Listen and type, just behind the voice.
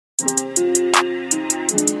Sorry.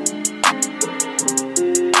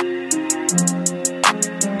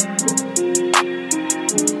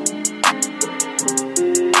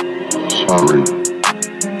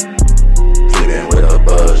 Sleeping with a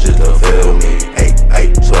buzz just to feel me. Hey,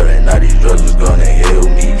 hey, swearing all these drugs was gonna heal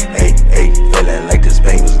me. Hey, hey, feeling like this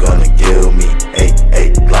pain was gonna kill me. Hey,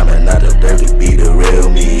 hey, climbing out the dirt to be the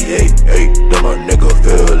real me. Hey, hey, then my nigga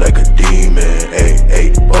feel like a demon. Hey,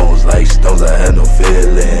 hey, bones like stones, I had no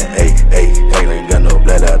feeling. Hey, hey, ain't got no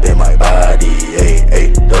blood up in my body. Hey,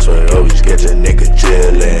 hey, that's why I always catch a nigga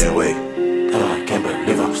chillin'. Wait, I can't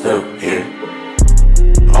believe I'm still here.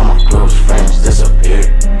 All my close friends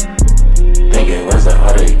disappeared. Thinking was the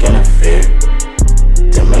heart they can fear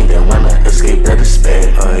to make them wanna escape the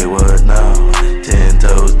despair. Oh, it was now, 10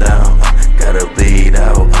 toes down, gotta bleed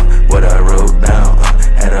out what I wrote down.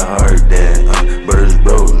 Had a heart then, but it's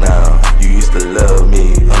broke now. You used to love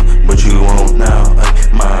me, but you won't now.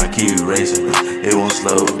 Mine keep racing, it won't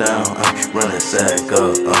slow down. Run a sack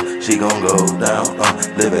up, she gon' go down.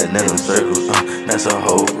 Living in them circles, that's a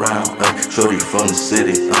whole round. Shorty from the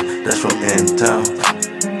city, that's from in town.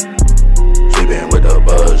 Sleeping with the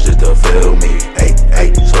buzz just to feel me. Hey,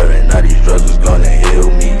 hey, swearing all these drugs was